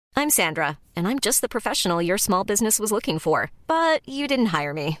I'm Sandra, and I'm just the professional your small business was looking for. But you didn't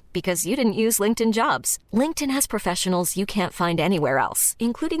hire me because you didn't use LinkedIn Jobs. LinkedIn has professionals you can't find anywhere else,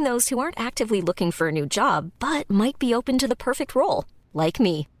 including those who aren't actively looking for a new job, but might be open to the perfect role, like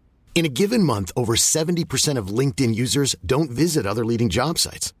me. In a given month, over 70% of LinkedIn users don't visit other leading job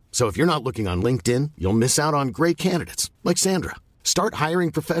sites. So if you're not looking on LinkedIn, you'll miss out on great candidates like Sandra. Start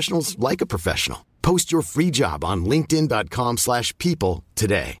hiring professionals like a professional. Post your free job on linkedin.com/people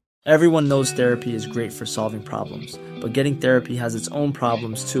today. Everyone knows therapy is great for solving problems, but getting therapy has its own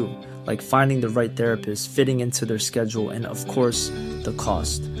problems too, like finding the right therapist, fitting into their schedule, and of course, the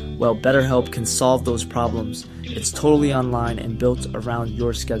cost. Well, BetterHelp can solve those problems. It's totally online and built around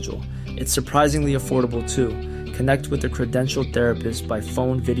your schedule. It's surprisingly affordable too. Connect with a credentialed therapist by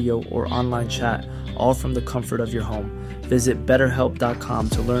phone, video, or online chat, all from the comfort of your home. Visit BetterHelp.com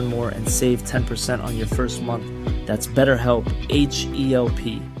to learn more and save 10% on your first month. That's BetterHelp,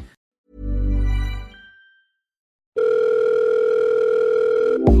 H-E-L-P.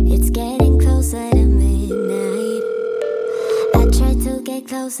 It's getting closer to midnight. I try to get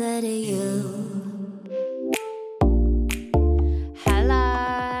closer to you.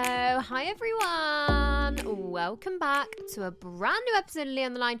 Hello. Hi, everyone. Welcome back to a brand new episode of Lee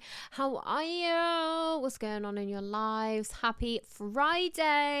on the Line. How are you? What's going on in your lives? Happy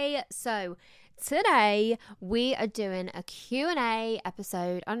Friday. So today we are doing a Q&A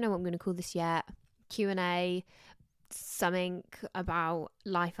episode. I don't know what I'm going to call this yet. Q&A, something about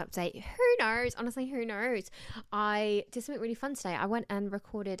life update. Who knows? Honestly, who knows? I did something really fun today. I went and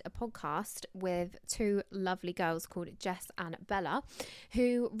recorded a podcast with two lovely girls called Jess and Bella,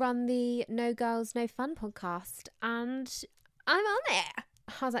 who run the No Girls No Fun podcast, and I'm on it.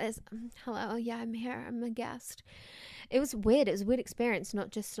 I was like, hello, yeah, I'm here, I'm a guest. It was weird. It was a weird experience, not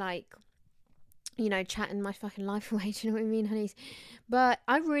just like, you know, chatting my fucking life away, do you know what I mean, honeys? But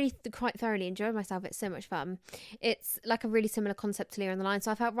I really quite thoroughly enjoyed myself. It's so much fun. It's like a really similar concept to Leah on the Line,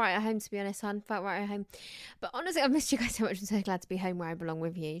 so I felt right at home, to be honest, hon. Felt right at home. But honestly, I've missed you guys so much. I'm so glad to be home where I belong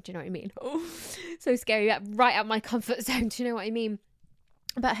with you, do you know what I mean? Oh, so scary, right out my comfort zone, do you know what I mean?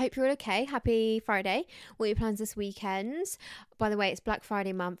 But I hope you're all okay. Happy Friday. What are your plans this weekend? By the way, it's Black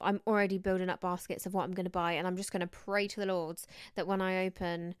Friday month. I'm already building up baskets of what I'm going to buy, and I'm just going to pray to the Lords that when I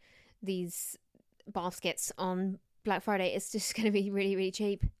open these baskets on Black Friday, it's just going to be really, really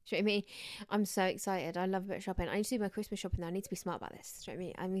cheap. Do you know what I mean? I'm so excited. I love a bit of shopping. I need to do my Christmas shopping though. I need to be smart about this. Do you know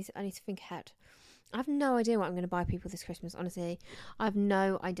what I mean? I need to think ahead. I have no idea what I'm going to buy people this Christmas, honestly. I have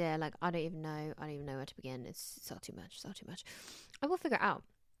no idea. Like, I don't even know where to begin. It's all too much. I will figure it out,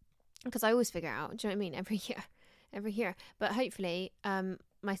 because I always figure it out. Do you know what I mean? Every year. But hopefully,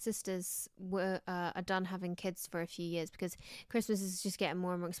 my sisters are done having kids for a few years, because Christmas is just getting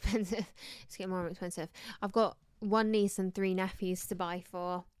more and more expensive. It's getting more and more expensive. I've got one niece and 3 nephews to buy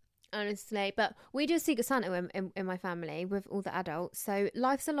for, honestly. But we do Secret Santa in my family with all the adults, so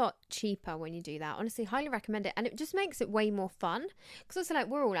life's a lot cheaper when you do that. Honestly, highly recommend it, and it just makes it way more fun, because also, like,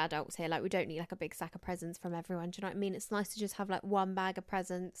 we're all adults here. Like, we don't need like a big sack of presents from everyone, do you know what I mean? It's nice to just have like one bag of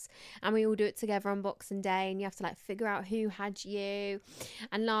presents, and we all do it together on Boxing Day, and you have to like figure out who had you.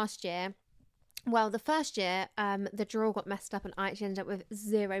 And the first year, the drawer got messed up, and I actually ended up with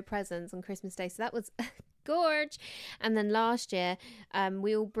 0 presents on Christmas Day, so that was gorge. And then last year,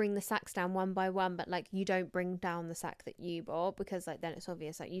 we all bring the sacks down one by one, but like, you don't bring down the sack that you bought, because like then it's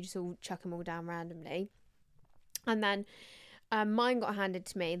obvious, like you just all chuck them all down randomly. And then mine got handed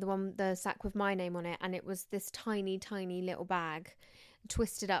to me, the sack with my name on it, and it was this tiny little bag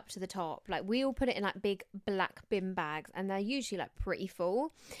twisted up to the top. Like, we all put it in like big black bin bags, and they're usually like pretty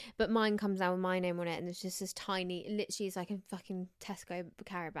full, but mine comes down with my name on it, and it's just this tiny, literally it's like a fucking Tesco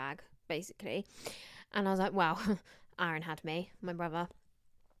carry bag basically. And I was like, wow, Aaron had me, my brother.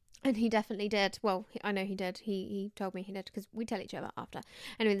 And he definitely did. Well, I know he did. He told me he did, because we tell each other after.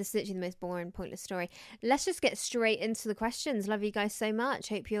 Anyway, this is literally the most boring, pointless story. Let's just get straight into the questions. Love you guys so much.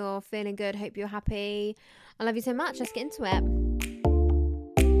 Hope you're feeling good. Hope you're happy. I love you so much. Let's get into it.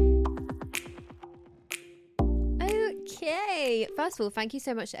 Okay. First of all, thank you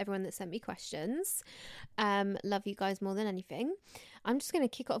so much to everyone that sent me questions. Love you guys more than anything. I'm just going to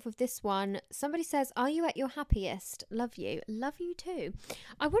kick off with this one. Somebody says, are you at your happiest? Love you. Love you too.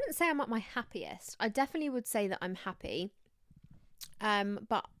 I wouldn't say I'm at my happiest. I definitely would say that I'm happy.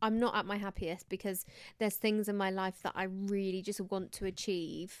 But I'm not at my happiest, because there's things in my life that I really just want to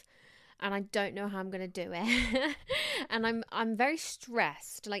achieve, and I don't know how I'm going to do it. And I'm very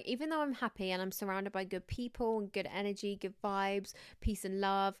stressed. Like, even though I'm happy and I'm surrounded by good people and good energy, good vibes, peace and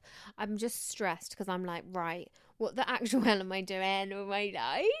love, I'm just stressed, because I'm like, right, what the actual hell am I doing with my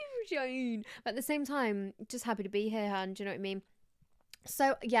life? But at the same time, just happy to be here, hun. Do you know what I mean?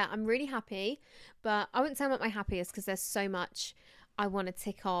 So yeah, I'm really happy, but I wouldn't say I'm at my happiest because there's so much I want to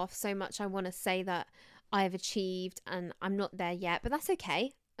tick off, so much I want to say that I have achieved, and I'm not there yet, but that's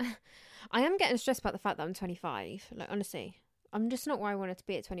okay. I am getting stressed about the fact that I'm 25. Like, honestly, I'm just not where I wanted to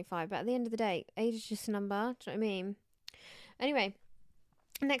be at 25, but at the end of the day, age is just a number. Do you know what I mean? Anyway,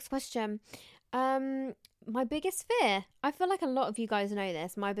 next question. My biggest fear, I feel like a lot of you guys know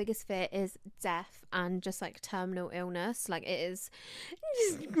this, my biggest fear is death and just like terminal illness. Like, it is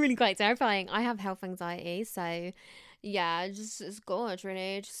just really quite terrifying. I have health anxiety, so yeah, it's God,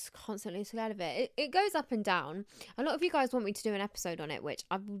 really, just constantly scared of it. It goes up and down. A lot of you guys want me to do an episode on it, which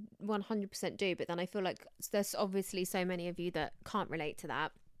I 100% do, but then I feel like there's obviously so many of you that can't relate to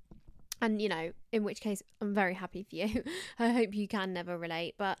that. And, you know, in which case, I'm very happy for you. I hope you can never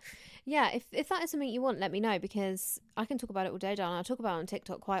relate. But yeah, if that is something you want, let me know, because I can talk about it all day, darling. I talk about it on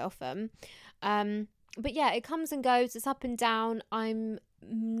TikTok quite often. But yeah, it comes and goes. It's up and down. I'm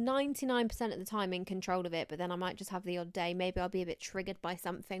 99% of the time in control of it, but then I might just have the odd day. Maybe I'll be a bit triggered by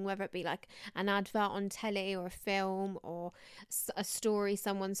something, whether it be like an advert on telly or a film or a story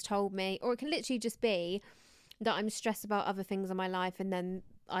someone's told me, or it can literally just be that I'm stressed about other things in my life, and then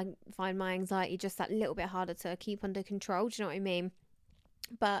I find my anxiety just that little bit harder to keep under control. Do you know what I mean?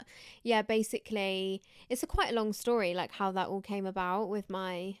 But yeah, basically, it's quite a long story, like how that all came about with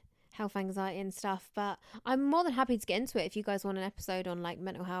my health anxiety and stuff. But I'm more than happy to get into it if you guys want an episode on like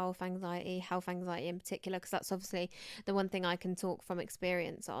mental health anxiety in particular, because that's obviously the one thing I can talk from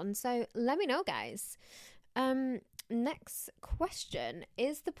experience on. So let me know, guys. Next question.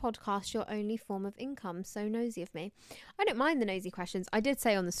 Is the podcast your only form of income? So nosy of me. I don't mind the nosy questions. I did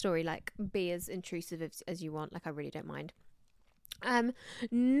say on the story, like, be as intrusive as you want. Like, I really don't mind.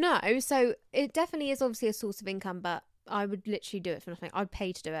 No, so it definitely is obviously a source of income, but I would literally do it for nothing. I'd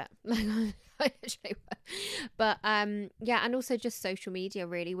pay to do it. Like, I literally would. But yeah, and also just social media,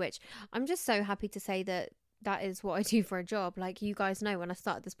 really, which I'm just so happy to say that is what I do for a job. Like, you guys know, when I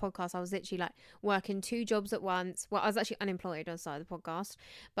started this podcast, I was literally like working 2 jobs at once. Well, I was actually unemployed on the side of the podcast,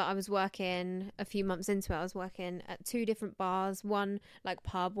 but I was working a few months into it. I was working at 2 different bars, one like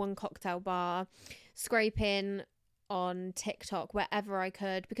pub, one cocktail bar, scraping on TikTok wherever I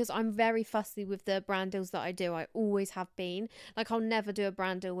could, because I'm very fussy with the brand deals that I do. I always have been. Like, I'll never do a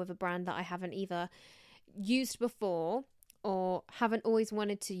brand deal with a brand that I haven't either used before, or haven't always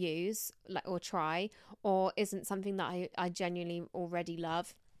wanted to use, like, or try, or isn't something that I genuinely already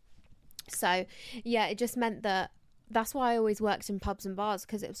love. So yeah, it just meant that's why I always worked in pubs and bars,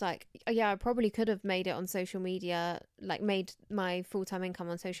 because it was like, yeah, I probably could have made it on social media, like made my full-time income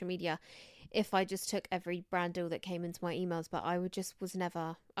on social media, if I just took every brand deal that came into my emails. But I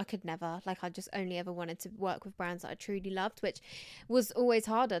could never, like, I just only ever wanted to work with brands that I truly loved, which was always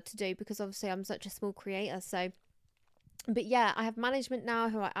harder to do because obviously I'm such a small creator. So but yeah, I have management now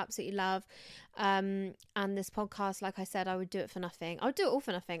who I absolutely love, and this podcast, like I said, I would do it for nothing. I would do it all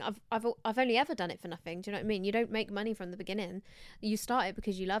for nothing. I've only ever done it for nothing. Do you know what I mean? You don't make money from the beginning. You start it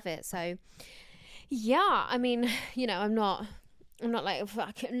because you love it. So yeah, I mean, you know, I'm not like,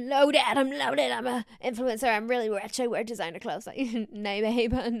 fucking loaded. I'm loaded. I'm a influencer. I'm really rich. I wear designer clothes. Like, no,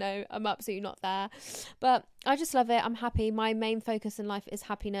 babe. No, I'm absolutely not there. But I just love it. I'm happy. My main focus in life is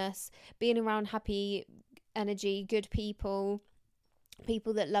happiness, being around happy energy, good people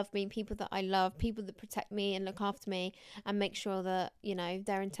that love me, people that I love, people that protect me and look after me and make sure that, you know,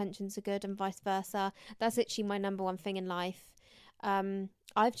 their intentions are good, and vice versa. That's literally my number one thing in life.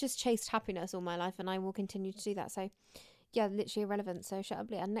 I've just chased happiness all my life, and I will continue to do that. So yeah, literally irrelevant. So shut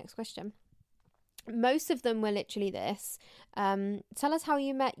up, Leah. Next question. Most of them were literally this. Tell us how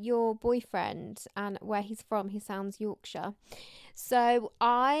you met your boyfriend and where he's from. He sounds Yorkshire. So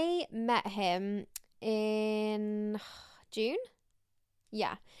I met him in June.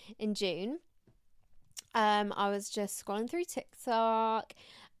 Yeah, in June. I was just scrolling through TikTok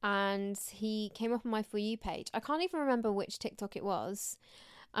and he came up on my For You page. I can't even remember which TikTok it was.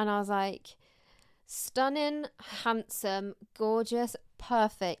 And I was like, stunning, handsome, gorgeous,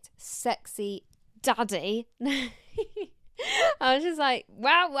 perfect, sexy daddy. I was just like,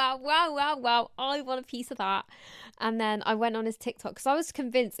 wow, I want a piece of that. And then I went on his TikTok because I was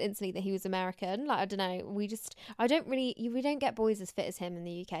convinced instantly that he was American. Like, I don't know, we don't get boys as fit as him in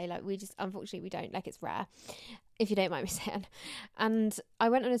the UK. Like, unfortunately we don't. Like, it's rare, if you don't mind me saying. And I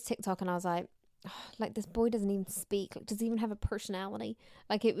went on his TikTok and I was like, oh, like, this boy doesn't even speak, like, doesn't even have a personality.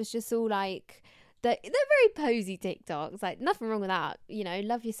 Like, it was just all like, they're very posy TikToks. Like, nothing wrong with that, you know.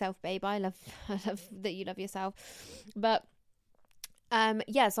 Love yourself, babe. I love that you love yourself. But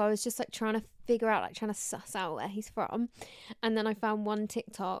So I was just like trying to figure out, like trying to suss out where he's from. And then I found one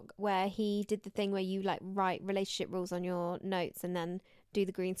TikTok where he did the thing where you like write relationship rules on your notes and then do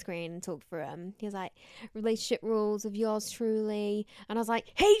the green screen and talk through them. He was like, relationship rules of yours truly. And I was like,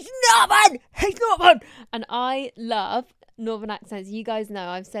 he's not one. And I love northern accents. You guys know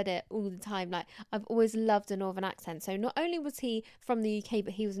I've said it all the time. Like, I've always loved a northern accent. So not only was he from the UK,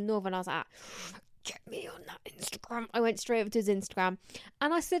 but he was northern. I was like, get me on that Instagram. I went straight over to his Instagram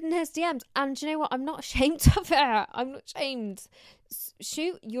and I slid in his DMs. And do you know what? I'm not ashamed of it. I'm not ashamed.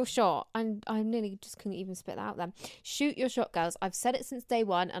 Shoot your shot. And I nearly just couldn't even spit that out then. Shoot your shot, girls. I've said it since day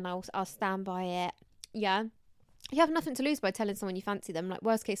one and I'll stand by it. Yeah. You have nothing to lose by telling someone you fancy them. Like,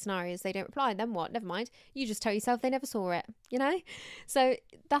 worst case scenario is they don't reply. Then what? Never mind. You just tell yourself they never saw it. You know? So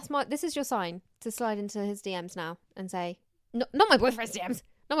this is your sign to slide into his DMs now and say, not my boyfriend's DMs.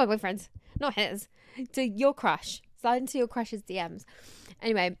 Not my boyfriend's. Not his. To your crush. Slide into your crush's DMs.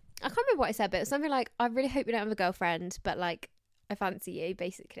 Anyway, I can't remember what I said, but it was something like, I really hope you don't have a girlfriend, but like, I fancy you,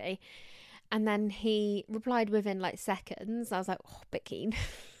 basically. And then he replied within like seconds. I was like, oh, a bit keen.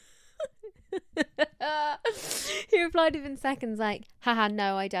 He replied within seconds like, haha,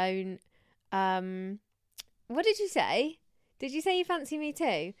 no, I don't. What did you say? Did you say you fancy me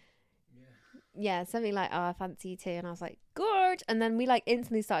too? Yeah, something like, oh, I fancy you too. And I was like, good. And then we like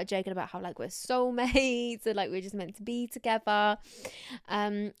instantly started joking about how like we're soulmates and like we're just meant to be together.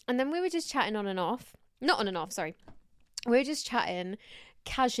 And then we were just chatting on and off. Not on and off, sorry. We were just chatting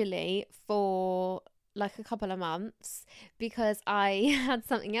casually for like a couple of months because I had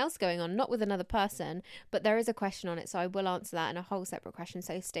something else going on, not with another person, but there is a question on it. So I will answer that in a whole separate question.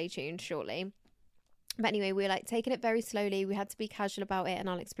 So stay tuned shortly. But anyway, we were like taking it very slowly. We had to be casual about it and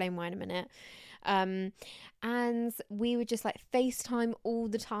I'll explain why in a minute. And we would just like FaceTime all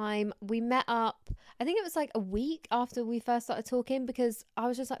the time. We met up, I think it was like a week after we first started talking because I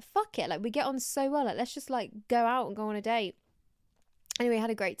was just like, fuck it. Like we get on so well. Like let's just like go out and go on a date. Anyway, had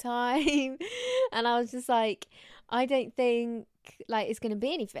a great time. And I was just like, I don't think like it's going to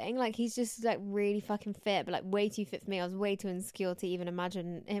be anything. Like he's just like really fucking fit, but like way too fit for me. I was way too insecure to even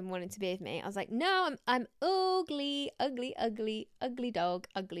imagine him wanting to be with me. I was like, no, I'm ugly dog.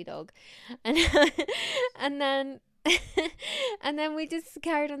 And and then we just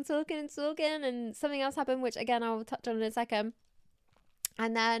carried on talking and something else happened, which again I will touch on in a second.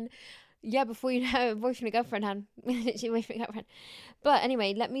 And then yeah, before you know, boyfriend and girlfriend had literally boyfriend and girlfriend. But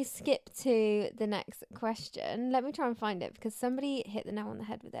anyway, let me skip to the next question. Let me try and find it because somebody hit the nail on the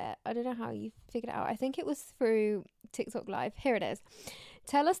head with it. I don't know how you figured it out. I think it was through TikTok Live. Here it is.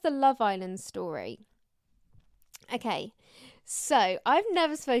 Tell us the Love Island story. Okay, so I've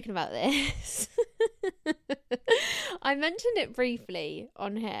never spoken about this. I mentioned it briefly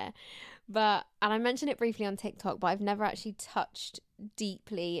on here. And I mentioned it briefly on TikTok, but I've never actually touched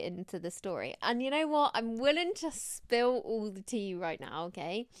deeply into the story. And you know what? I'm willing to spill all the tea right now,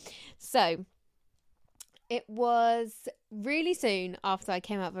 okay? So, it was really soon after I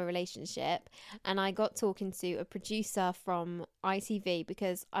came out of a relationship and I got talking to a producer from ITV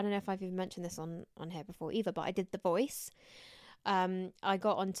because I don't know if I've even mentioned this on here before either, but I did The Voice. I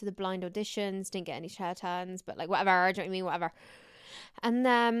got onto the blind auditions, didn't get any chair turns, but like whatever, I don't mean whatever. And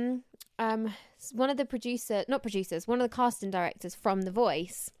then one of the casting directors from The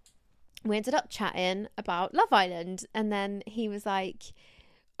Voice, we ended up chatting about Love Island. And then he was like,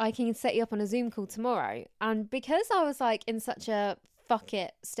 I can set you up on a Zoom call tomorrow. And because I was like in such a fuck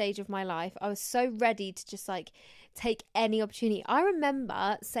it stage of my life, I was so ready to just like take any opportunity. I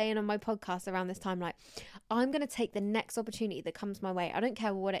remember saying on my podcast around this time, like, I'm going to take the next opportunity that comes my way. I don't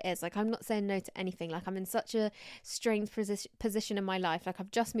care what it is. Like, I'm not saying no to anything. Like, I'm in such a strange position in my life. Like,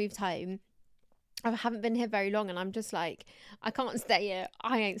 I've just moved home. I haven't been here very long and I'm just like, I can't stay here.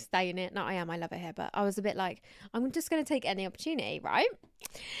 I ain't staying here. No, I am. I love it here. But I was a bit like, I'm just going to take any opportunity, right?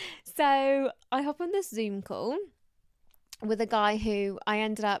 So I hop on this Zoom call with a guy who I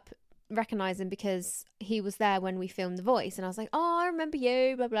ended up recognizing because he was there when we filmed The Voice, and I was like, oh, I remember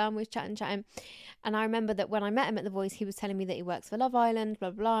you, blah blah, and we was chatting, and I remember that when I met him at The Voice, he was telling me that he works for Love Island, blah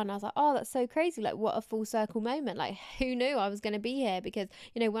blah, and I was like, oh, that's so crazy, like what a full circle moment, like who knew I was going to be here, because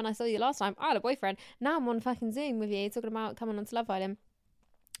you know, when I saw you last time I had a boyfriend, now I'm on fucking Zoom with you talking about coming on to Love Island.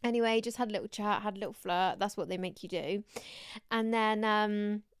 Anyway, just had a little chat, had a little flirt. That's what they make you do. And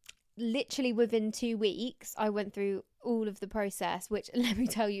then literally within 2 weeks I went through all of the process, which let me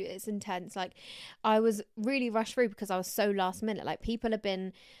tell you, it's intense. Like, I was really rushed through because I was so last minute. Like, people have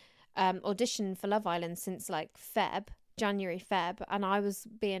been auditioning for Love Island since like January, Feb, and I was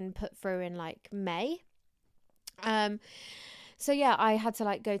being put through in like May. So yeah, I had to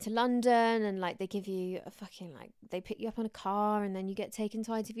like go to London, and like they give you a fucking, like, they pick you up in a car, and then you get taken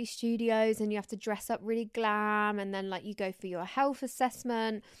to ITV Studios, and you have to dress up really glam, and then like you go for your health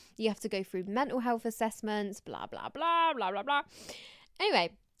assessment, you have to go through mental health assessments, blah blah blah blah blah blah.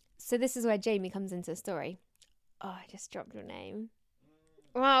 Anyway, so this is where Jamie comes into the story. Oh, I just dropped your name.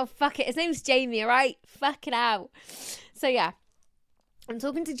 Well, fuck it, his name's Jamie, all right? Fuck it out. So yeah, I'm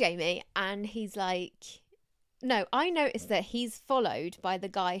talking to Jamie, and he's like, no, I noticed that he's followed by the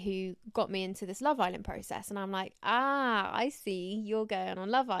guy who got me into this Love Island process. And I'm like, I see, you're going on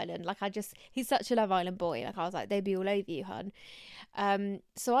Love Island. Like, he's such a Love Island boy. Like, I was like, they'd be all over you, hun.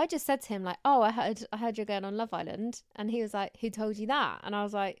 So I just said to him, like, oh, I heard you're going on Love Island. And he was like, who told you that? And I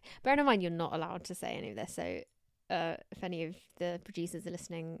was like, bear in mind, you're not allowed to say any of this. So if any of the producers are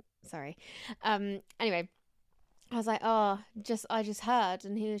listening, sorry. Anyway, I was like, I just heard.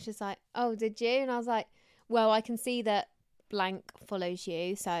 And he was just like, oh, did you? And I was like, well, I can see that blank follows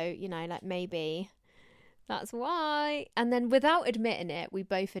you, so, you know, like, maybe that's why. And then without admitting it, we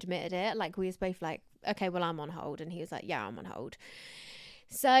both admitted it. Like, we was both like, okay, well, I'm on hold. And he was like, yeah, I'm on hold.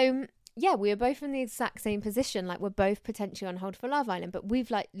 So, yeah, we were both in the exact same position. Like, we're both potentially on hold for Love Island, but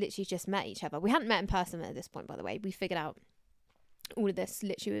we've, like, literally just met each other. We hadn't met in person at this point, by the way. We figured out all of this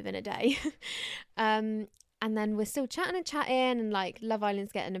literally within a day. And then we're still chatting, and like Love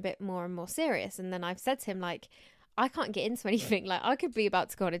Island's getting a bit more and more serious. And then I've said to him, like, I can't get into anything. Like, I could be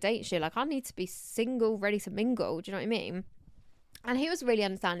about to go on a date show. Like, I need to be single, ready to mingle. Do you know what I mean? And he was really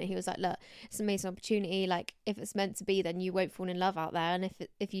understanding. He was like, look, it's an amazing opportunity. Like, if it's meant to be, then you won't fall in love out there. And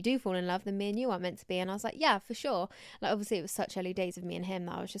if you do fall in love, then me and you are meant to be. And I was like, yeah, for sure. Like, obviously it was such early days of me and him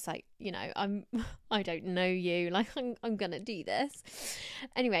that I was just like, you know, I don't know you. Like, I'm going to do this.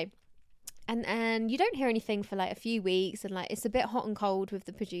 Anyway. And you don't hear anything for like a few weeks, and like it's a bit hot and cold with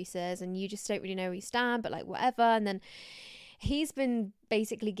the producers, and you just don't really know where you stand, but like whatever. And then he's been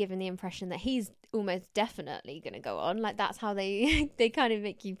basically given the impression that he's almost definitely going to go on. Like, that's how they kind of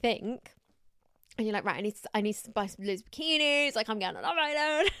make you think. And you're like, right, I need to buy some loads of bikinis. Like, I'm going on Love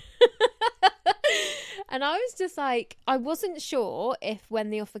Island. And I was just like, I wasn't sure if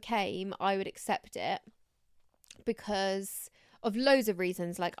when the offer came, I would accept it, because of loads of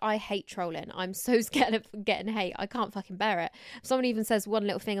reasons. Like, I hate trolling. I'm so scared of getting hate. I can't fucking bear it. If someone even says one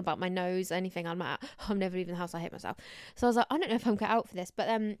little thing about my nose, anything, I'm like, I'm never leaving the house. I hate myself. So I was like, I don't know if I'm cut out for this. But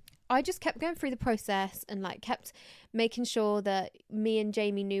I just kept going through the process, and like kept making sure that me and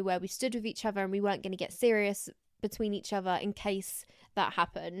Jamie knew where we stood with each other, and we weren't going to get serious between each other in case that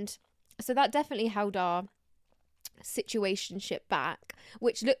happened. So that definitely held our situationship back,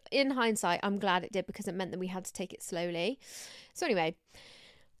 which, look, in hindsight, I'm glad it did, because it meant that we had to take it slowly. So anyway,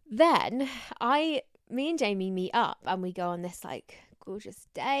 then me and Jamie meet up, and we go on this like gorgeous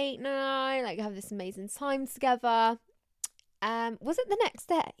date night, like have this amazing time together. Was it the next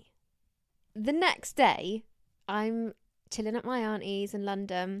day? The next day, I'm chilling at my auntie's in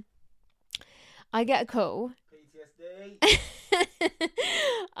London. I get a call. PTSD.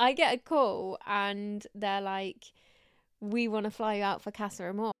 I get a call, and they're like, we want to fly you out for Casa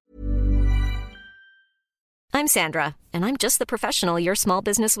Amor. I'm Sandra, and I'm just the professional your small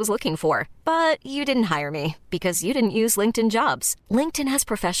business was looking for. But you didn't hire me because you didn't use LinkedIn Jobs. LinkedIn has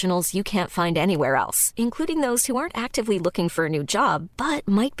professionals you can't find anywhere else, including those who aren't actively looking for a new job, but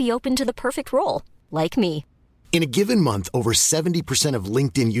might be open to the perfect role, like me. In a given month, over 70% of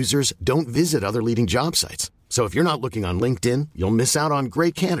LinkedIn users don't visit other leading job sites. So if you're not looking on LinkedIn, you'll miss out on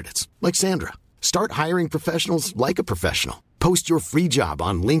great candidates like Sandra. Start hiring professionals like a professional. Post your free job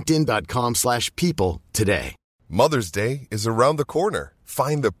on linkedin.com/people today. Mother's Day is around the corner.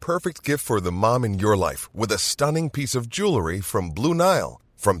 Find the perfect gift for the mom in your life with a stunning piece of jewelry from Blue Nile.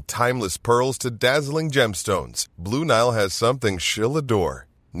 From timeless pearls to dazzling gemstones, Blue Nile has something she'll adore.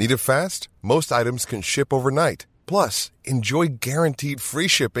 Need it fast? Most items can ship overnight. Plus, enjoy guaranteed free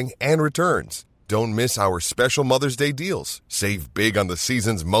shipping and returns. Don't miss our special Mother's Day deals. Save big on the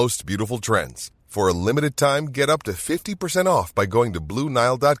season's most beautiful trends. For a limited time, get up to 50% off by going to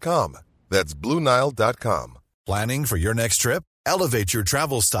BlueNile.com. That's BlueNile.com. Planning for your next trip? Elevate your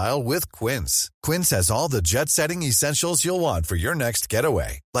travel style with Quince. Quince has all the jet-setting essentials you'll want for your next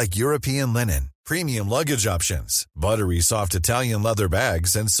getaway, like European linen, premium luggage options, buttery soft Italian leather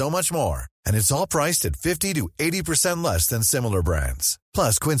bags, and so much more. And it's all priced at 50 to 80% less than similar brands.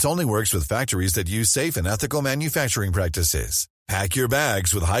 Plus, Quince only works with factories that use safe and ethical manufacturing practices. Pack your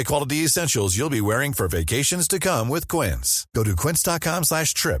bags with high-quality essentials you'll be wearing for vacations to come with Quince. Go to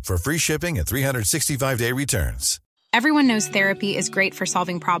quince.com/trip for free shipping and 365-day returns. Everyone knows therapy is great for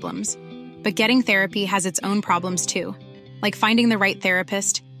solving problems, but getting therapy has its own problems too, like finding the right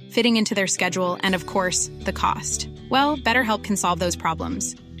therapist, fitting into their schedule, and of course, the cost. Well, BetterHelp can solve those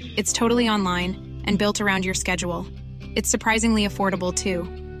problems. It's totally online and built around your schedule. It's surprisingly affordable too.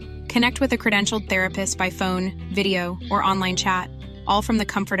 Connect with a credentialed therapist by phone, video, or online chat, all from the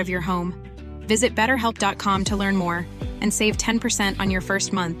comfort of your home. Visit BetterHelp.com to learn more and save 10% on your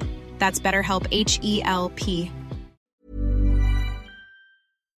first month. That's BetterHelp, H-E-L-P.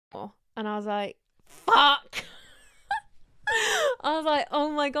 And I was like, fuck. I was like, oh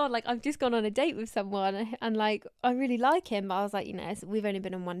my God, like I've just gone on a date with someone and like I really like him, but I was like, you know, we've only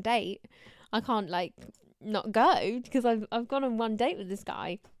been on one date. I can't like not go because I've gone on one date with this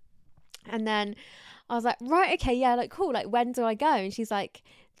guy. And then I was like, right, okay, yeah, like cool, like when do I go? And she's like,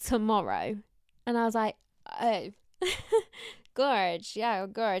 tomorrow. And I was like, oh, gorge, yeah,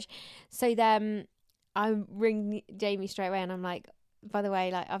 gorge. So then I ring Jamie straight away and I'm like, by the way,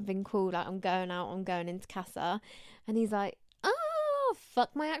 like I've been cool, like I'm going out, I'm going into Casa. And he's like, oh,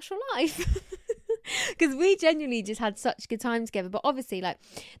 fuck my actual life. Because we genuinely just had such a good time together. But obviously, like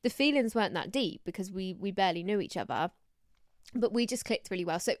the feelings weren't that deep because we barely knew each other. But we just clicked really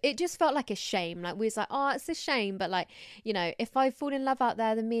well. So it just felt like a shame. Like we was like, oh, it's a shame. But like, you know, if I fall in love out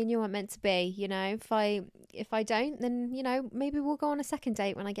there, then me and you aren't meant to be, you know. If I don't, then, you know, maybe we'll go on a second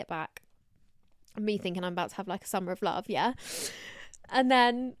date when I get back. Me thinking I'm about to have like a summer of love, yeah. And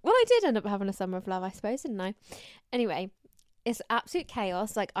then, well, I did end up having a summer of love, I suppose, didn't I? Anyway, it's absolute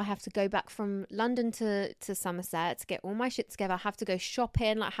chaos. Like I have to go back from London to Somerset to get all my shit together. I have to go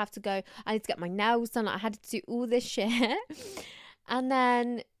shopping. Like I need to get my nails done. Like I had to do all this shit. And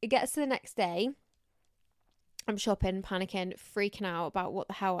then it gets to the next day. I'm shopping, panicking, freaking out about what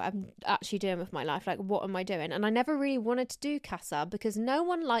the hell I'm actually doing with my life. Like, what am I doing? And I never really wanted to do Casa because no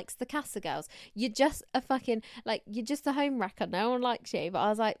one likes the Casa girls. You're just a fucking, like, you're just a home wrecker. No one likes you. But I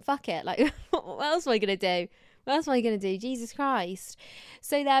was like, fuck it. Like, what else am I going to do? What else am I going to do? Jesus Christ.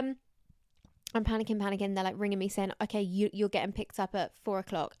 So then I'm panicking. They're like ringing me saying, okay, you're getting picked up at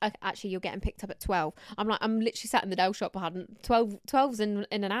 4:00. Actually, you're getting picked up at 12. I'm like, I'm literally sat in the Dell shop. I hadn't 12's in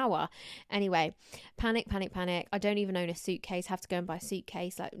an hour. Anyway, panic. I don't even own a suitcase. Have to go and buy a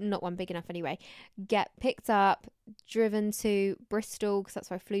suitcase, like not one big enough anyway. Get picked up, driven to Bristol because that's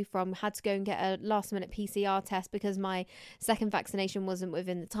where I flew from. Had to go and get a last minute PCR test because my second vaccination wasn't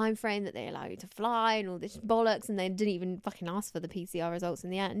within the time frame that they allow you to fly and all this bollocks, and they didn't even fucking ask for the PCR results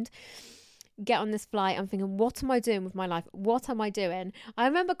in the end. Get on this flight. I'm thinking, what am I doing with my life? What am I doing? I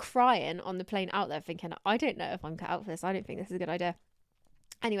remember crying on the plane out there thinking, I don't know if I'm cut out for this. I don't think this is a good idea.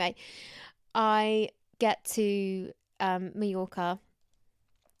 Anyway, I get to Mallorca,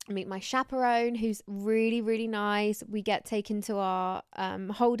 meet my chaperone, who's really, really nice. We get taken to our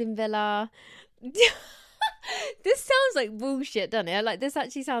Holden Villa. This sounds like bullshit, doesn't it? Like, this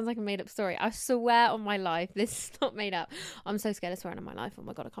actually sounds like a made-up story. I swear on my life, this is not made up. I'm so scared of swearing on my life. Oh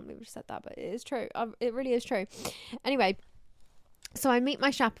my God, I can't believe I just said that, but it is true. It really is true. Anyway, so I meet my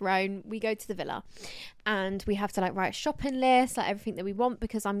chaperone. We go to the villa and we have to like write a shopping list, like everything that we want,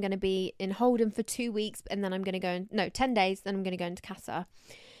 because I'm going to be in Holden for 2 weeks and then I'm going to go 10 days, then I'm going to go into Casa.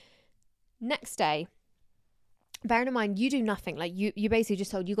 Next day, bearing in mind, you do nothing. Like you basically just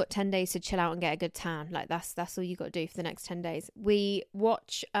told you got 10 days to chill out and get a good tan. Like that's all you got to do for the next 10 days. We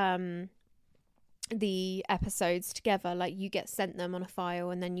watch the episodes together. Like you get sent them on a file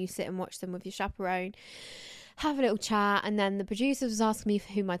and then you sit and watch them with your chaperone, have a little chat, and then the producers was asking me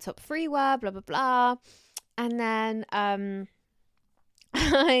who my top 3 were, blah blah blah. And then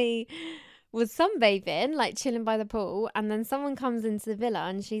I was sunbathing, like chilling by the pool, and then someone comes into the villa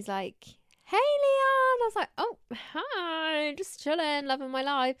and she's like, hey Leon. I was like, oh hi, just chilling, loving my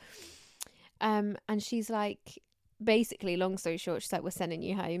life. And she's like, basically, long story short, she's like, we're sending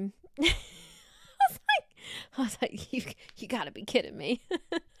you home. I was like, you gotta be kidding me.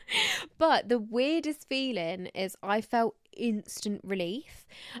 But the weirdest feeling is I felt instant relief,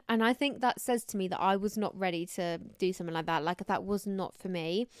 and I think that says to me that I was not ready to do something like that. Like that was not for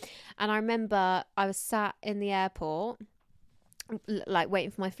me. And I remember I was sat in the airport, like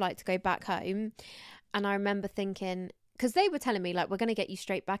waiting for my flight to go back home, and I remember thinking, because they were telling me like, we're going to get you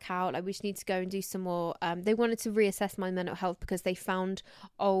straight back out, like we just need to go and do some more, they wanted to reassess my mental health because they found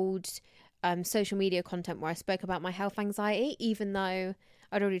old social media content where I spoke about my health anxiety, even though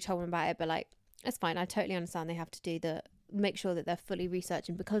I'd already told them about it. But like, it's fine, I totally understand they have to do make sure that they're fully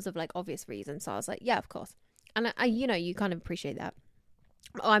researching because of like obvious reasons. So I was like, yeah, of course. And I you know, you kind of appreciate that.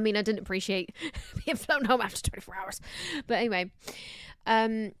 Oh, I mean, I didn't appreciate being flown home after 24 hours. But anyway,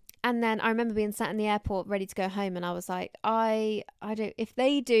 and then I remember being sat in the airport ready to go home, and I was like, I don't, if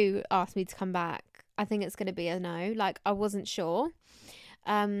they do ask me to come back, I think it's going to be a no. Like, I wasn't sure.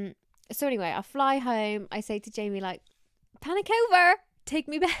 So anyway, I fly home. I say to Jamie, like, panic over. take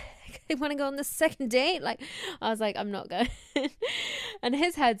me back. I want to go on the second date. Like, I was like, I'm not going. And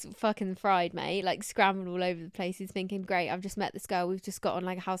his head's fucking fried, mate. Like, scrambled all over the place. He's thinking, great, I've just met this girl. We've just got on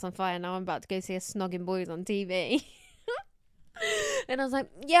like a house on fire. Now I'm about to go see us snogging boys on TV. And I was like,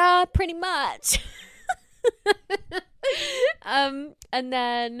 yeah, pretty much. And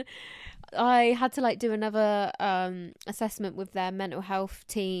then I had to like do another assessment with their mental health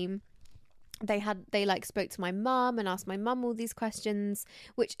team. They like spoke to my mum and asked my mum all these questions,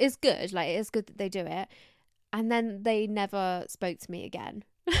 which is good. Like, it is good that they do it. And then they never spoke to me again.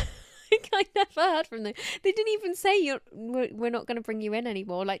 Like, I never heard from them. They didn't even say we're not going to bring you in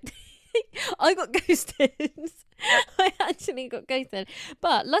anymore. Like, I got ghosted. I actually got ghosted.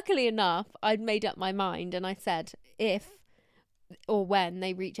 But luckily enough, I'd made up my mind, and I said, if or when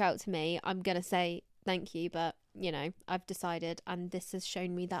they reach out to me, I'm going to say thank you, but you know, I've decided, and this has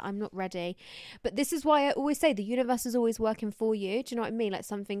shown me that I'm not ready. But this is why I always say the universe is always working for you. Do you know what I mean? Like,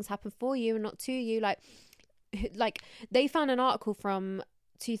 some things happen for you and not to you. Like they found an article from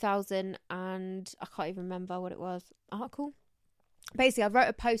 2000 and I can't even remember what it was. Article? Basically, I wrote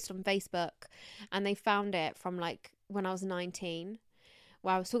a post on Facebook and they found it from like when I was 19,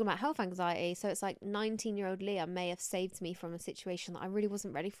 where I was talking about health anxiety. So it's like 19-year-old Leah may have saved me from a situation that I really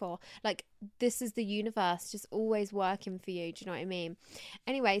wasn't ready for. Like, this is the universe just always working for you. Do you know what I mean?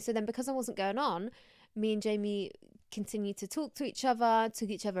 Anyway, so then because I wasn't going on, me and Jamie continued to talk to each other, took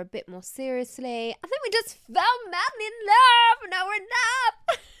each other a bit more seriously. And then we just fell madly in love. And now we're in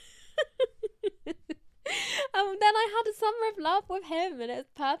love. And then I had a summer of love with him, and it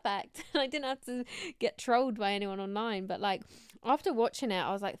was perfect. And I didn't have to get trolled by anyone online. But like, after watching it,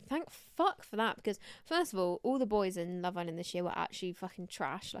 I was like, thank fuck for that. Because first of all the boys in Love Island this year were actually fucking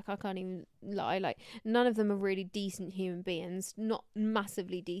trash. Like, I can't even lie. Like, none of them are really decent human beings. Not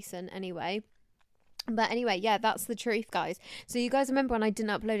massively decent anyway. But anyway, yeah, that's the truth, guys. So you guys remember when I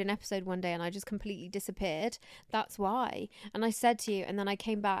didn't upload an episode one day and I just completely disappeared? That's why. And I said to you, and then I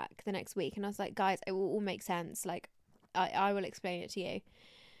came back the next week and I was like, guys, it will all make sense. Like, I will explain it to you.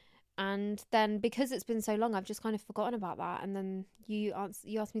 And then because it's been so long, I've just kind of forgotten about that. And then you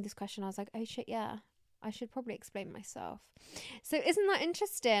asked me this question. I was like, oh shit, yeah, I should probably explain myself. So isn't that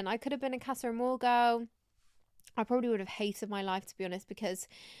interesting? I could have been a Casa Amor girl. I probably would have hated my life, to be honest, because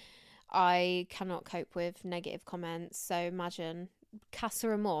I cannot cope with negative comments. So imagine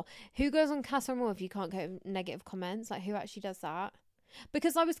Casa Amor. Who goes on Casa Amor if you can't cope with negative comments? Like, who actually does that?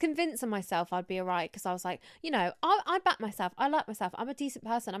 Because I was convinced of myself I'd be alright, because I was like, you know, I back myself. I like myself. I'm a decent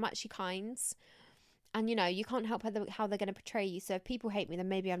person. I'm actually kind. And, you know, you can't help how they're going to portray you. So if people hate me, then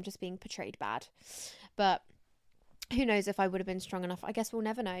maybe I'm just being portrayed bad. But who knows if I would have been strong enough. I guess we'll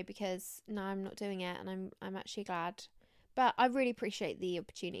never know, because now I'm not doing it, and I'm actually glad. But I really appreciate the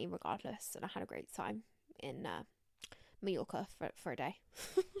opportunity regardless, and I had a great time in Mallorca for a day.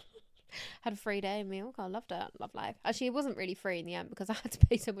 Had a free day in Mallorca. I loved it. Love life. Actually, it wasn't really free in the end because I had to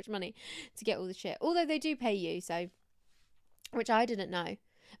pay so much money to get all the shit. Although they do pay you, so, which I didn't know.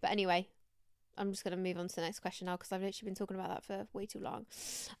 But anyway, I'm just going to move on to the next question now because I've literally been talking about that for way too long.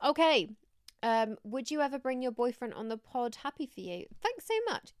 Okay. Would you ever bring your boyfriend on the pod? Happy for you. Thanks so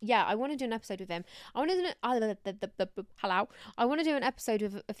much. Yeah, I want to do an episode with him. I want to do an episode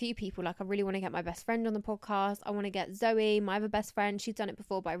with a few people. Like, I really want to get my best friend on the podcast. I want to get Zoe, my other best friend. She's done it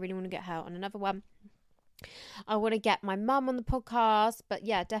before, but I really want to get her on another one. I want to get my mum on the podcast, but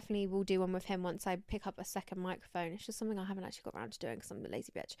yeah, definitely we'll do one with him once I pick up a second microphone. It's just something I haven't actually got around to doing because I'm a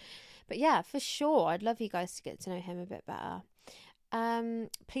lazy bitch. But yeah, for sure, I'd love you guys to get to know him a bit better.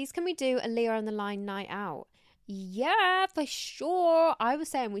 Please can we do a Leah on the Line night out? Yeah, for sure. I was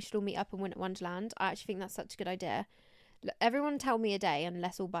saying we should all meet up in Winter Wonderland. I actually think that's such a good idea. Everyone tell me a day and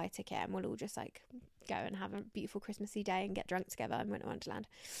let's all buy a ticket and we'll all just like go and have a beautiful Christmassy day and get drunk together in Winter Wonderland.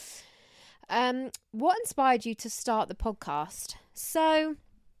 What inspired you to start the podcast? So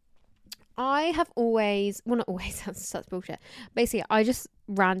I have always, well, not always, that's such bullshit. Basically, I just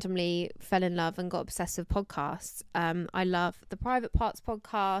randomly fell in love and got obsessed with podcasts. I love the Private Parts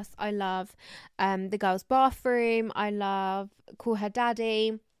podcast. I love The Girls' Bathroom. I love Call Her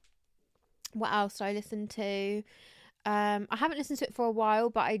Daddy. What else do I listen to? I haven't listened to it for a while,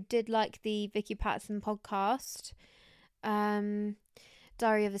 but I did like the Vicky Patterson podcast.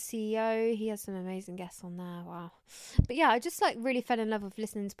 Diary of a CEO. He has some amazing guests on there. Wow. But yeah, I just like really fell in love with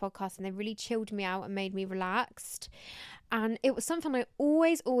listening to podcasts, and they really chilled me out and made me relaxed. And it was something I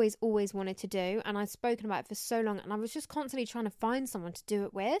always wanted to do, and I'd spoken about it for so long, and I was just constantly trying to find someone to do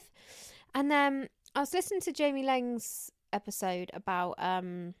it with. And then I was listening to Jamie Lang's episode about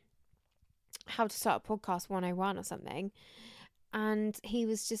how to start a podcast 101 or something, And he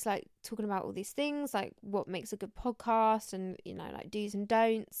was just like talking about all these things, like what makes a good podcast and, you know, like do's and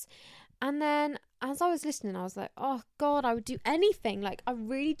don'ts. And then as I was listening, I was like, oh God, I would do anything. Like, I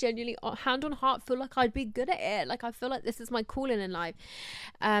really genuinely, hand on heart, feel like I'd be good at it. Like, I feel like this is my calling in life.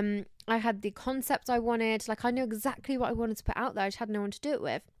 I had the concept I wanted. Like, I knew exactly what I wanted to put out there. I just had no one to do it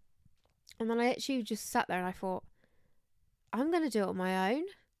with. And then I actually just sat there and I thought, I'm going to do it on my own.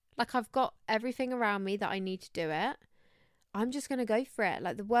 Like, I've got everything around me that I need to do it. I'm just going to go for it.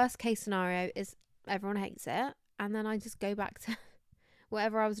 Like, the worst case scenario is everyone hates it. And then I just go back to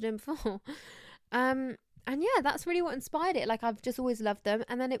whatever I was doing before. And yeah, that's really what inspired it. Like, I've just always loved them.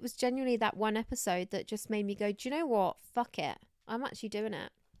 And then it was genuinely that one episode that just made me go, do you know what? Fuck it. I'm actually doing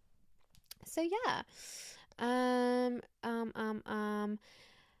it. So yeah.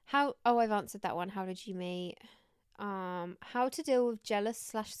 I've answered that one. How did you meet? How to deal with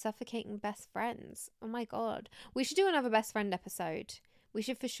jealous/suffocating best friends. Oh my God. We should do another best friend episode. We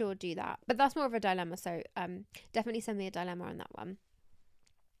should for sure do that. But that's more of a dilemma. So definitely send me a dilemma on that one.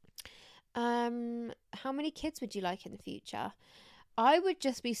 How many kids would you like in the future? I would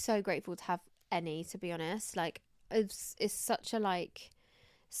just be so grateful to have any, to be honest. Like, it's such a like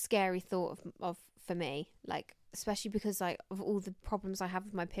scary thought of for me, like, especially because like of all the problems I have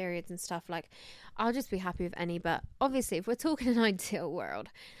with my periods and stuff. Like, I'll just be happy with any. But obviously, if we're talking an ideal world,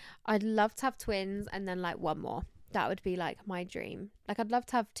 I'd love to have twins and then like one more. That would be like my dream. Like, I'd love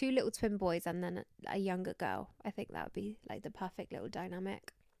to have 2 little twin boys and then a younger girl. I think that would be like the perfect little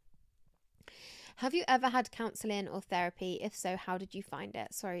dynamic. Have you ever had counselling or therapy? If so, how did you find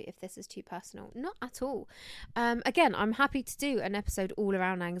it? Sorry if this is too personal. Not at all. Again, I'm happy to do an episode all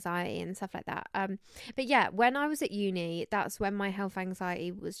around anxiety and stuff like that. But yeah, when I was at uni, that's when my health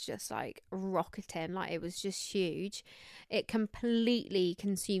anxiety was just like rocketing. Like, it was just huge. It completely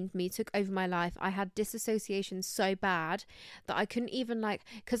consumed me, took over my life. I had disassociation so bad that I couldn't even like,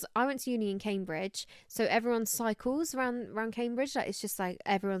 because I went to uni in Cambridge, so everyone cycles around Cambridge. Like, it's just like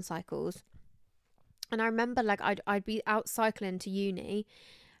everyone cycles. And I remember like I'd be out cycling to uni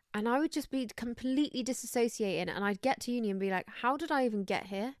and I would just be completely disassociating, and I'd get to uni and be like, how did I even get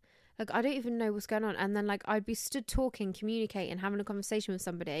here? Like, I don't even know what's going on. And then like I'd be stood talking, communicating, having a conversation with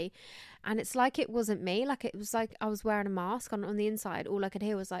somebody, and it's like it wasn't me. Like, it was like I was wearing a mask on the inside. All I could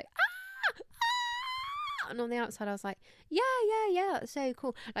hear was like, ah! And on the outside I was like, yeah, that's so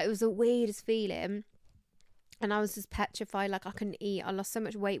cool. Like, it was the weirdest feeling. And I was just petrified, like I couldn't eat. I lost so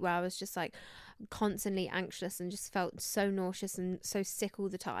much weight where I was just like constantly anxious and just felt so nauseous and so sick all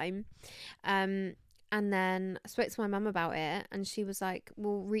the time. And then I spoke to my mum about it, and she was like,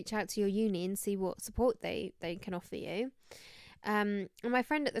 well, reach out to your uni and see what support they can offer you. And my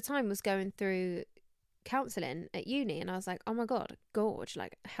friend at the time was going through counselling at uni, and I was like, oh my God, gorge,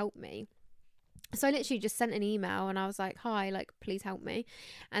 like, help me. So I literally just sent an email and I was like, hi, like, please help me.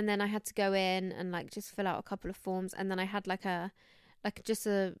 And then I had to go in and like just fill out a couple of forms. And then I had just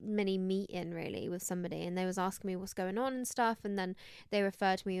a mini meeting really with somebody, and they was asking me what's going on and stuff. And then they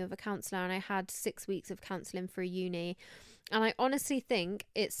referred me with a counsellor, and I had 6 weeks of counselling for uni. And I honestly think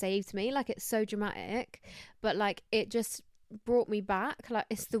it saved me. Like, it's so dramatic, but like it just brought me back. Like,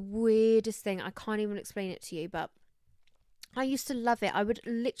 it's the weirdest thing. I can't even explain it to you, but I used to love it. I would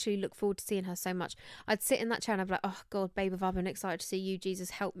literally look forward to seeing her so much. I'd sit in that chair and I'd be like, oh God, babe, I've been excited to see you.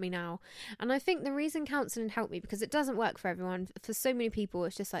 Jesus, help me now. And I think the reason counselling helped me, because it doesn't work for everyone. For so many people,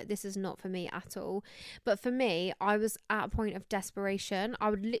 it's just like, this is not for me at all. But for me, I was at a point of desperation. I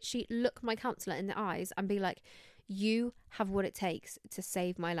would literally look my counsellor in the eyes and be like, you have what it takes to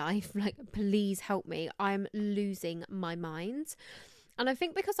save my life. Like, please help me. I'm losing my mind. And I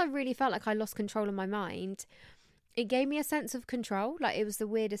think because I really felt like I lost control of my mind, it gave me a sense of control. Like, it was the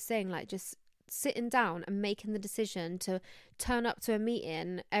weirdest thing, like just sitting down and making the decision to turn up to a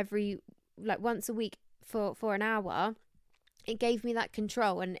meeting once a week for an hour. It gave me that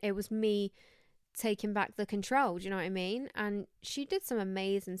control, and it was me taking back the control. Do you know what I mean? And she did some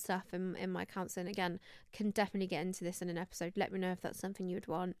amazing stuff in my counselling. Again, can definitely get into this in an episode. Let me know if that's something you would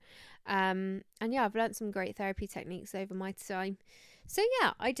want. And yeah, I've learned some great therapy techniques over my time. So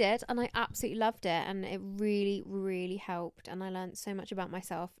yeah, I did, and I absolutely loved it, and it really, really helped, and I learned so much about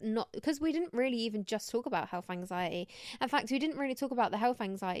myself. Not because we didn't really even just talk about health anxiety. In fact, we didn't really talk about the health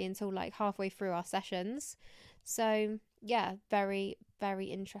anxiety until like halfway through our sessions. So yeah, very, very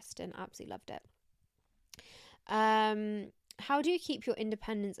interesting. Absolutely loved it. How do you keep your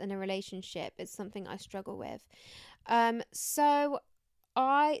independence in a relationship? It's something I struggle with.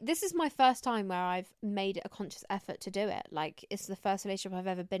 This is my first time where I've made a conscious effort to do it. Like, it's the first relationship I've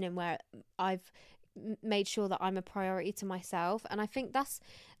ever been in where I've made sure that I'm a priority to myself. And I think that's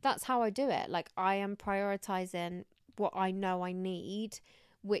how I do it. Like, I am prioritizing what I know I need,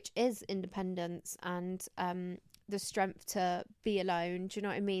 which is independence and the strength to be alone. Do you know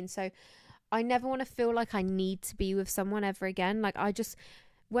what I mean? So I never want to feel like I need to be with someone ever again. Like,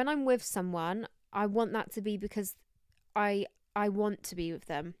 when I'm with someone, I want that to be because I want to be with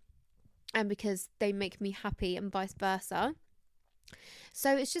them and because they make me happy, and vice versa.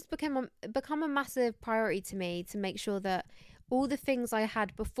 So it's just become a massive priority to me to make sure that all the things I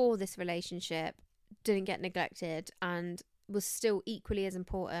had before this relationship didn't get neglected and was still equally as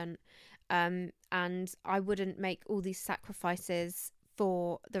important. And I wouldn't make all these sacrifices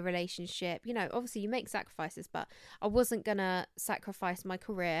for the relationship. You know, obviously you make sacrifices, but I wasn't gonna sacrifice my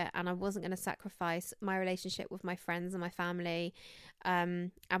career, and I wasn't gonna sacrifice my relationship with my friends and my family,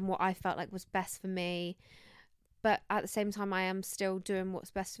 and what I felt like was best for me. But at the same time, I am still doing what's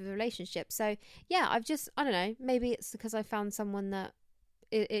best for the relationship. So yeah, I don't know, maybe it's because I found someone that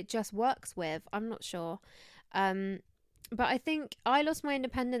it just works with. I'm not sure. But I think I lost my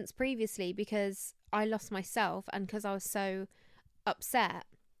independence previously because I lost myself, and because I was so upset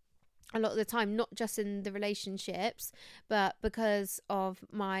a lot of the time, not just in the relationships, but because of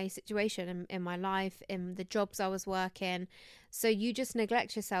my situation in my life, in the jobs I was working. So you just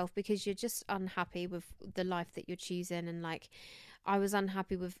neglect yourself because you're just unhappy with the life that you're choosing. And like, I was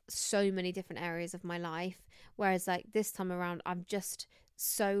unhappy with so many different areas of my life, whereas like this time around, I'm just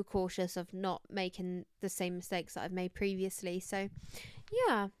so cautious of not making the same mistakes that I've made previously. So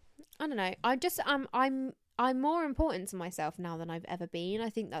yeah, I don't know, I'm more important to myself now than I've ever been. I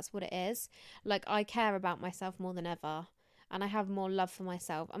think that's what it is. Like, I care about myself more than ever, and I have more love for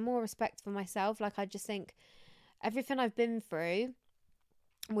myself and more respect for myself. Like, I just think everything I've been through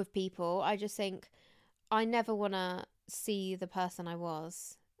with people, I just think I never want to see the person I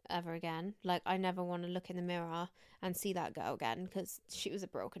was ever again. Like, I never want to look in the mirror and see that girl again, because she was a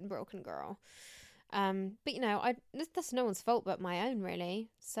broken girl. But you know, that's no one's fault but my own, really.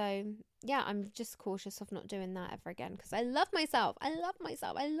 So yeah, I'm just cautious of not doing that ever again, because I love myself. I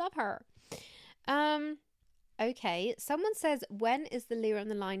love her. Okay, someone says, when is the Leah on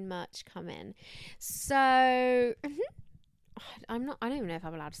the Line merch coming? So I don't even know if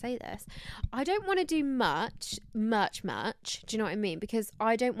I'm allowed to say this. I don't want to do merch. Do you know what I mean? Because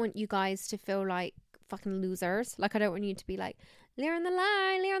I don't want you guys to feel like fucking losers. Like, I don't want you to be like, Leah on the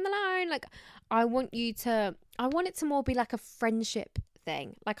Line. Like, I want it to more be like a friendship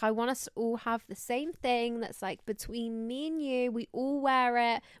thing. Like, I want us to all have the same thing that's like between me and you. We all wear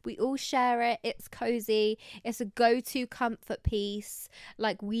it, we all share it, it's cozy, it's a go-to comfort piece.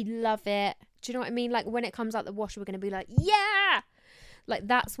 Like, we love it. Do you know what I mean? Like, when it comes out the wash, we're gonna be like, yeah, like,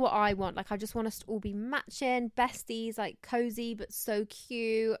 that's what I want. Like, I just want us to all be matching besties, like cozy but so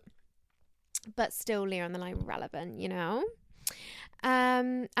cute, but still Leah on the Line relevant, you know.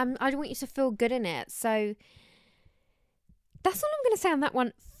 And I want you to feel good in it. So that's all I'm going to say on that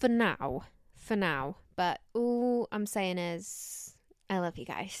one for now. But all I'm saying is I love you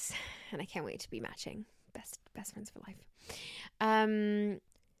guys, and I can't wait to be matching. Best friends for life.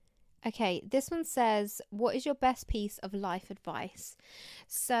 Okay, this one says, what is your best piece of life advice?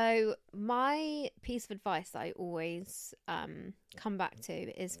 So my piece of advice that I always come back to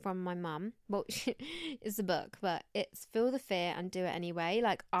is from my mum. Well, it's a book, but it's Feel the Fear and Do It Anyway.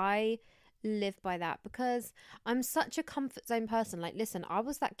 Like, I live by that because I'm such a comfort zone person. Like, listen, I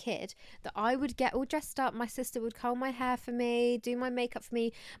was that kid that I would get all dressed up. My sister would curl my hair for me, do my makeup for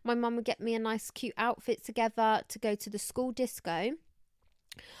me. My mum would get me a nice cute outfit together to go to the school disco.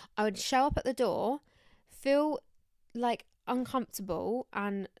 I would show up at the door, feel like uncomfortable,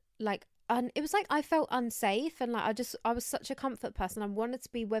 and it was like I felt unsafe, and like I was such a comfort person. I wanted to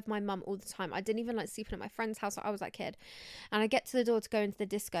be with my mum all the time. I didn't even like sleeping at my friend's house. I was that kid. And I get to the door to go into the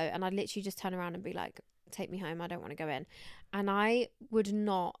disco, and I'd literally just turn around and be like, take me home, I don't want to go in. And I would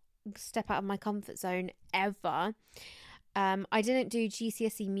not step out of my comfort zone ever. I didn't do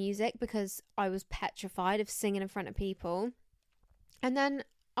GCSE music because I was petrified of singing in front of people. And then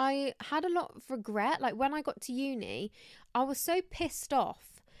I had a lot of regret. Like, when I got to uni, I was so pissed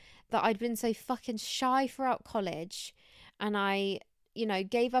off that I'd been so fucking shy throughout college, and I, you know,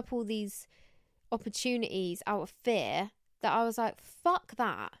 gave up all these opportunities out of fear, that I was like, fuck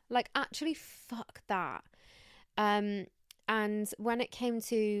that. Like, actually, fuck that. And when it came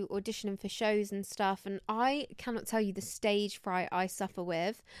to auditioning for shows and stuff, and I cannot tell you the stage fright I suffer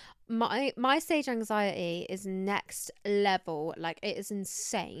with. My stage anxiety is next level. Like, it is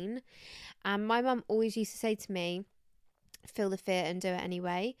insane. And my mum always used to say to me, feel the fear and do it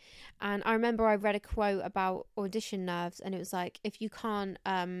anyway. And I remember I read a quote about audition nerves, and it was like, if you can't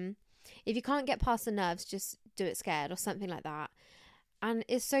get past the nerves, just do it scared, or something like that. And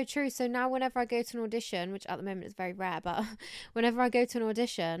it's so true. So now whenever I go to an audition, which at the moment is very rare, but whenever I go to an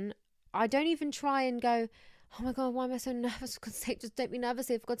audition, I don't even try and go, oh my God, why am I so nervous? For God's sake, just don't be nervous.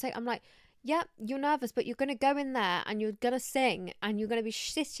 For God's sake, I'm like, yeah, you're nervous, but you're going to go in there and you're going to sing and you're going to be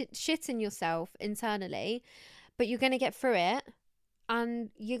shitting yourself internally, but you're going to get through it and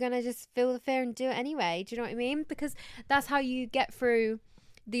you're going to just feel the fear and do it anyway. Do you know what I mean? Because that's how you get through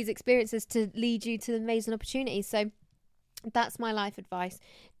these experiences to lead you to amazing opportunities. So that's my life advice,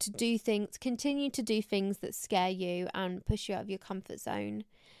 to do things, continue to do things that scare you and push you out of your comfort zone.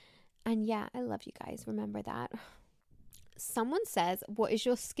 And yeah, I love you guys. Remember that. Someone says, what is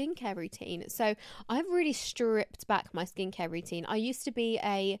your skincare routine? So I've really stripped back my skincare routine. I used to be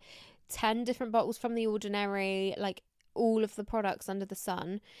a 10 different bottles from The Ordinary, like all of the products under the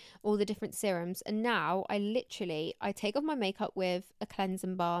sun, all the different serums. And now I take off my makeup with a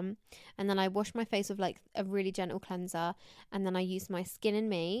cleansing balm, and then I wash my face with like a really gentle cleanser, and then I use my Skin and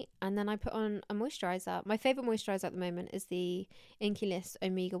Me, and then I put on a moisturizer. My favorite moisturizer at the moment is the Inkey List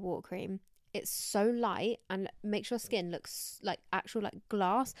Omega Water Cream. It's so light and makes your skin looks like actual like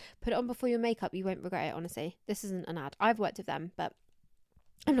glass. Put it on before your makeup, you won't regret it, honestly. This isn't an ad. I've worked with them, but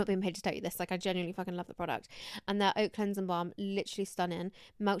I'm not being paid to tell you this. Like, I genuinely fucking love the product. And their Oat Cleansing Balm, literally stunning.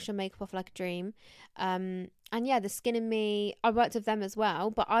 Melts your makeup off like a dream. And yeah, the Skin and Me, I worked with them as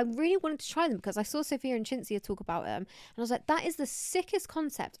well. But I really wanted to try them because I saw Sophia and Cinzia talk about them. And I was like, that is the sickest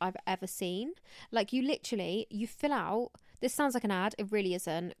concept I've ever seen. Like, you fill out. This sounds like an ad. It really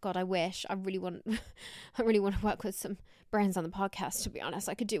isn't. God, I wish. I really want to work with some brands on the podcast, to be honest.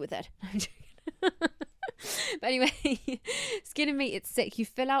 I could do with it. I'm joking. But anyway, Skin and Me, it's sick. You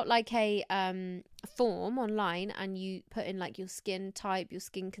fill out like a form online and you put in like your skin type, your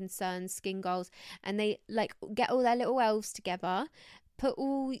skin concerns, skin goals, and they like get all their little elves together, put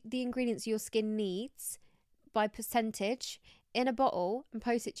all the ingredients your skin needs by percentage in a bottle and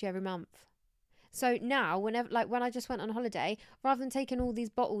post it to you every month. So now, when I just went on holiday, rather than taking all these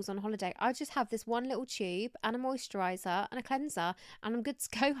bottles on holiday, I just have this one little tube and a moisturizer and a cleanser, and I'm good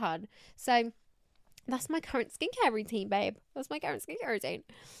to go, hun. So that's my current skincare routine, babe. That's my current skincare routine.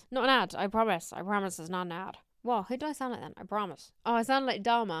 Not an ad, I promise. I promise it's not an ad. Well, who do I sound like then? I promise. Oh, I sound like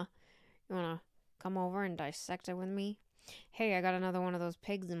Dharma. You wanna come over and dissect it with me? Hey, I got another one of those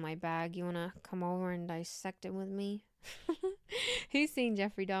pigs in my bag. You wanna come over and dissect it with me? Who's seen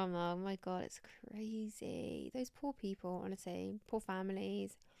Jeffrey Dahmer? Oh my God, it's crazy. Those poor people, honestly. Poor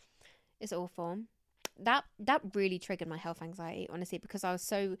families. It's awful. That really triggered my health anxiety, honestly, because I was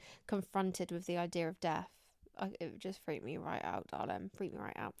so confronted with the idea of death. It just freaked me right out, darling. Freaked me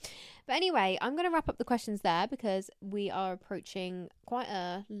right out. But anyway, I'm going to wrap up the questions there because we are approaching quite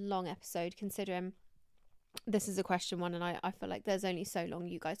a long episode, considering this is a question one, and I feel like there's only so long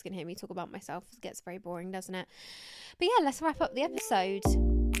you guys can hear me talk about myself. It gets very boring, doesn't it? But yeah, let's wrap up the episode.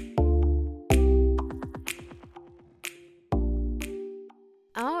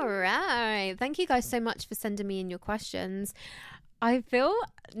 All right. Thank you guys so much for sending me in your questions. I feel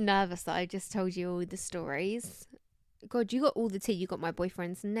nervous that I just told you all the stories. God, you got all the tea. You got my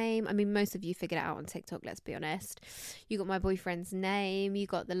boyfriend's name. I mean, most of you figured it out on TikTok, let's be honest. You got my boyfriend's name. You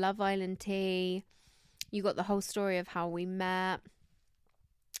got the Love Island tea. You got the whole story of how we met.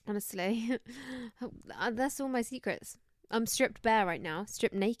 Honestly, that's all my secrets. I'm stripped bare right now.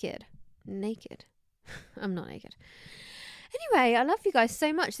 Stripped naked. Naked. I'm not naked. Anyway, I love you guys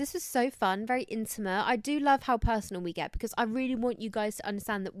so much. This was so fun, very intimate. I do love how personal we get because I really want you guys to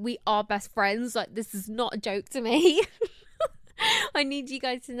understand that we are best friends. Like, this is not a joke to me. I need you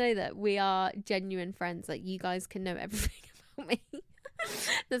guys to know that we are genuine friends. Like, you guys can know everything about me.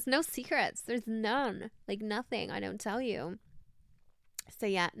 There's no secrets. There's none. Like, nothing I don't tell you. So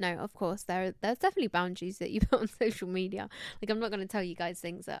yeah, no, of course, there's definitely boundaries that you put on social media. Like, I'm not going to tell you guys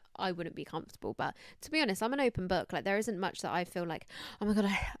things that I wouldn't be comfortable, but to be honest, I'm an open book. Like, there isn't much that I feel like, oh my God,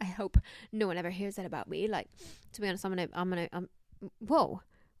 I hope no one ever hears that about me. Like, to be honest, whoa,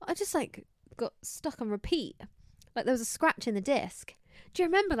 I just like got stuck on repeat. Like, there was a scratch in the disc. Do you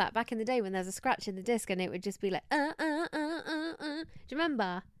remember that back in the day when there's a scratch in the disc and it would just be like, Do you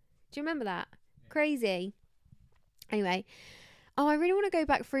remember? Do you remember that? Yeah. Crazy. Anyway. Oh, I really want to go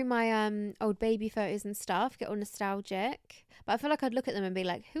back through my old baby photos and stuff, get all nostalgic. But I feel like I'd look at them and be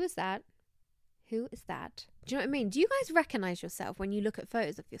like, who is that? Who is that? Do you know what I mean? Do you guys recognise yourself when you look at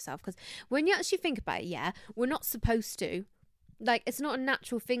photos of yourself? Because when you actually think about it, yeah, we're not supposed to. Like, it's not a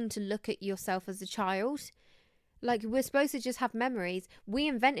natural thing to look at yourself as a child. Like, we're supposed to just have memories. We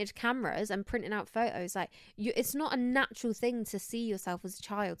invented cameras and printing out photos. Like, it's not a natural thing to see yourself as a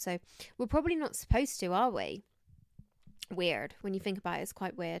child. So we're probably not supposed to, are we? Weird. When you think about it, it's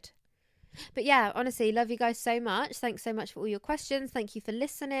quite weird. But yeah, honestly, love you guys so much. Thanks so much for all your questions. Thank you for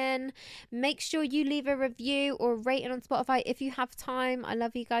listening. Make sure you leave a review or a rating on Spotify if you have time. I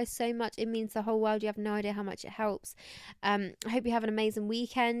love you guys so much. It means the whole world. You have no idea how much it helps. I hope you have an amazing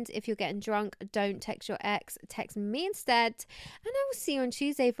weekend. If you're getting drunk, don't text your ex. Text me instead. And I will see you on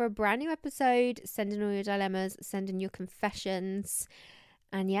Tuesday for a brand new episode. Send in all your dilemmas. Send in your confessions.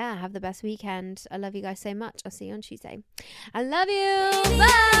 And yeah, have the best weekend. I love you guys so much. I'll see you on Tuesday. I love you. Bye.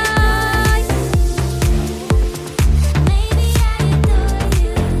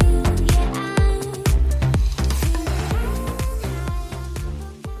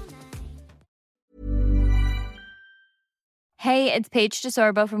 Hey, it's Paige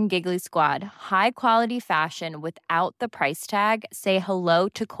DeSorbo from Giggly Squad. High quality fashion without the price tag. Say hello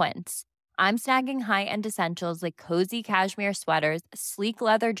to Quince. I'm snagging high-end essentials like cozy cashmere sweaters, sleek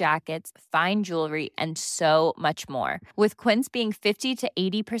leather jackets, fine jewelry, and so much more. With Quince being 50 to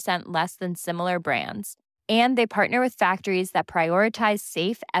 80% less than similar brands. And they partner with factories that prioritize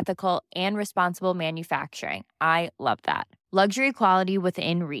safe, ethical, and responsible manufacturing. I love that. Luxury quality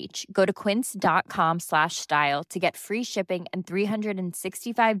within reach. Go to quince.com/style to get free shipping and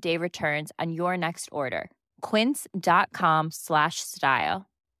 365-day returns on your next order. Quince.com/style.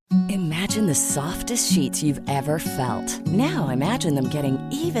 Imagine the softest sheets you've ever felt. Now imagine them getting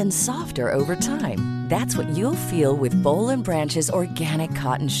even softer over time. That's what you'll feel with Boll & Branch's organic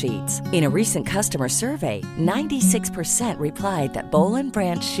cotton sheets. In a recent customer survey, 96% replied that Boll &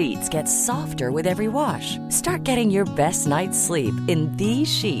 Branch sheets get softer with every wash. Start getting your best night's sleep in these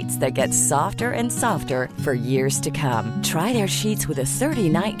sheets that get softer and softer for years to come. Try their sheets with a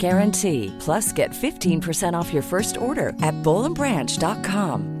 30-night guarantee. Plus, get 15% off your first order at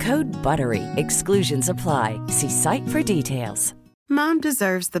bollandbranch.com. Code BUTTERY. Exclusions apply. See site for details. Mom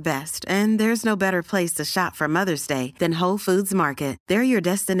deserves the best, and there's no better place to shop for Mother's Day than Whole Foods Market. They're your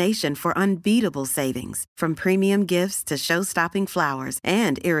destination for unbeatable savings, from premium gifts to show-stopping flowers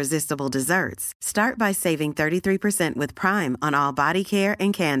and irresistible desserts. Start by saving 33% with Prime on all body care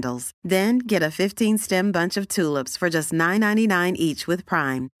and candles. Then get a 15-stem bunch of tulips for just $9.99 each with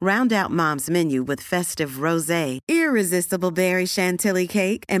Prime. Round out Mom's menu with festive rosé, irresistible berry chantilly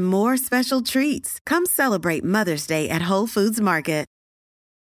cake, and more special treats. Come celebrate Mother's Day at Whole Foods Market.